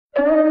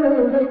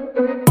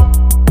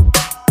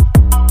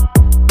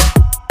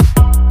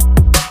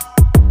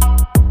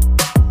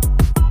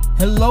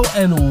Hello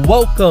and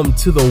welcome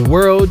to the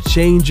World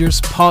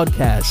Changers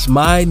Podcast.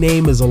 My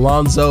name is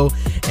Alonzo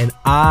and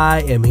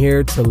I am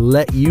here to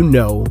let you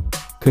know,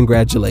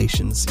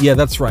 congratulations. Yeah,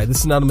 that's right. This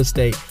is not a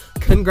mistake.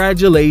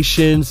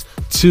 Congratulations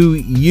to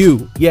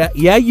you.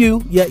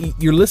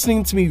 You're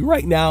listening to me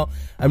right now.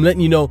 I'm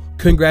letting you know,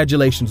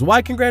 congratulations.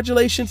 Why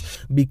congratulations?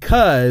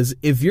 Because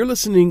if you're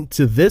listening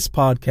to this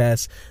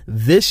podcast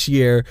this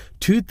year,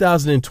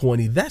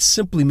 2020, that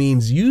simply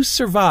means you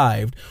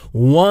survived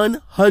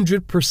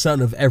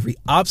 100% of every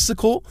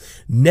obstacle,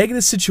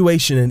 negative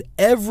situation, and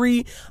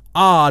every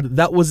odd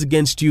that was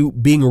against you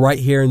being right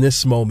here in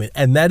this moment.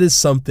 And that is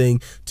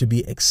something to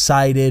be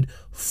excited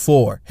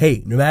for.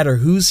 Hey, no matter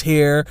who's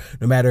here,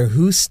 no matter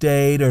who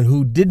stayed or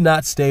who did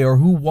not stay or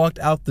who walked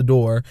out the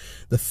door,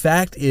 the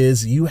fact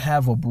is you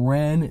have a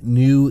brand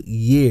new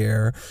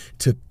year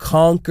to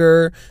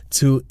conquer,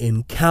 to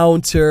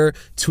encounter,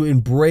 to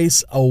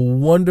embrace a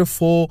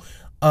wonderful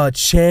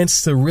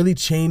chance to really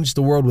change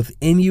the world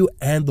within you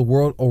and the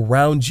world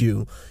around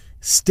you.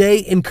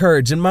 Stay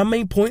encouraged. And my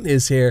main point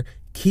is here,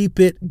 keep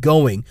it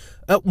going.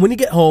 When you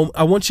get home,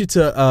 I want you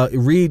to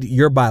read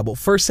your Bible.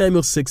 1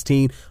 Samuel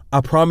 16. I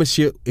promise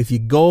you, if you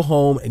go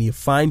home and you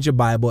find your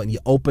Bible and you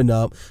open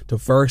up to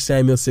 1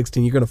 Samuel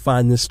 16, you're going to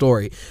find this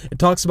story. It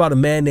talks about a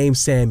man named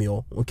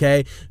Samuel,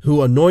 okay,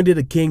 who anointed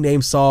a king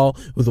named Saul,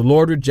 who the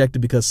Lord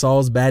rejected because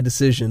Saul's bad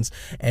decisions.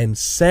 And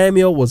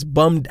Samuel was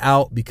bummed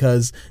out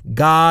because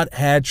God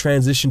had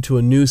transitioned to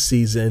a new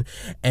season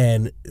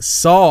and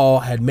Saul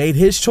had made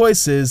his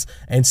choices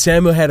and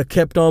Samuel had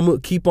to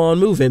keep on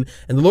moving.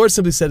 And the Lord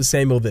simply said to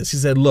Samuel this. He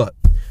said, look,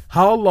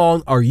 how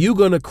long are you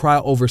going to cry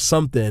over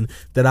something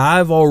that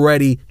I've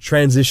already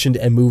transitioned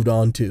and moved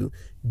on to?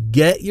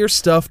 Get your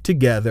stuff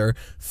together,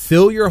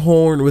 fill your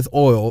horn with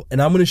oil,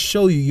 and I'm going to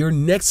show you your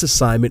next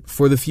assignment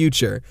for the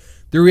future.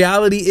 The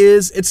reality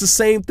is it's the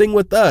same thing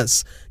with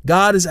us.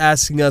 God is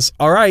asking us,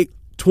 all right,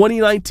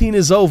 2019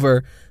 is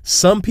over.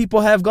 Some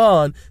people have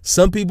gone.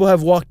 Some people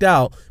have walked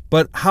out.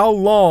 But how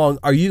long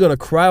are you going to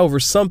cry over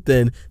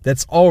something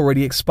that's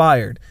already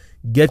expired?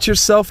 Get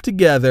yourself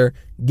together,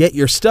 get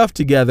your stuff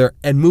together,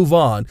 and move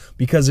on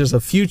because there's a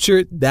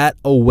future that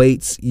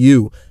awaits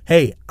you.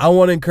 Hey, I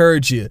want to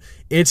encourage you.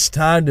 It's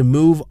time to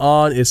move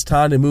on. It's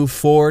time to move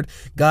forward.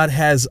 God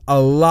has a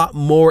lot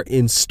more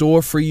in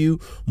store for you,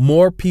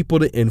 more people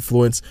to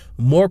influence,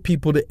 more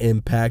people to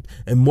impact,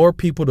 and more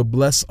people to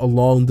bless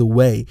along the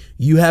way.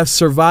 You have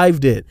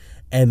survived it.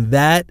 And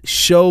that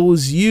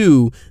shows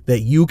you that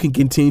you can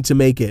continue to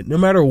make it. No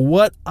matter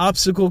what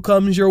obstacle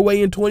comes your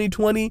way in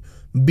 2020,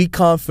 be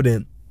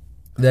confident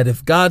that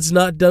if God's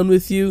not done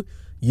with you,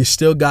 you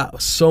still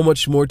got so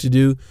much more to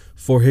do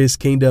for his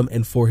kingdom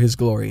and for his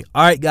glory.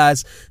 All right,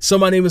 guys. So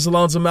my name is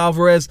Alonzo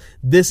Alvarez.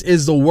 This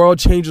is the World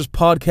Changers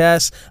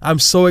Podcast. I'm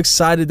so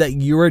excited that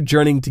you're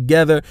journeying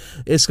together.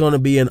 It's going to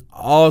be an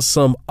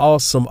awesome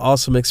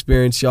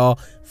experience, y'all.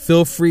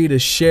 Feel free to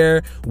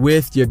share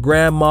with your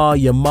grandma,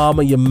 your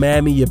mama, your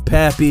mammy, your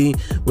pappy,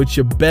 with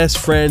your best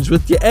friends,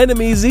 with your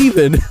enemies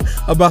even,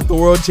 about the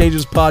World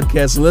Changers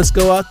Podcast. And let's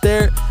go out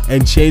there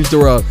and change the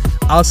world.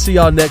 I'll see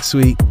y'all next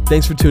week.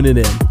 Thanks for tuning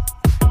in.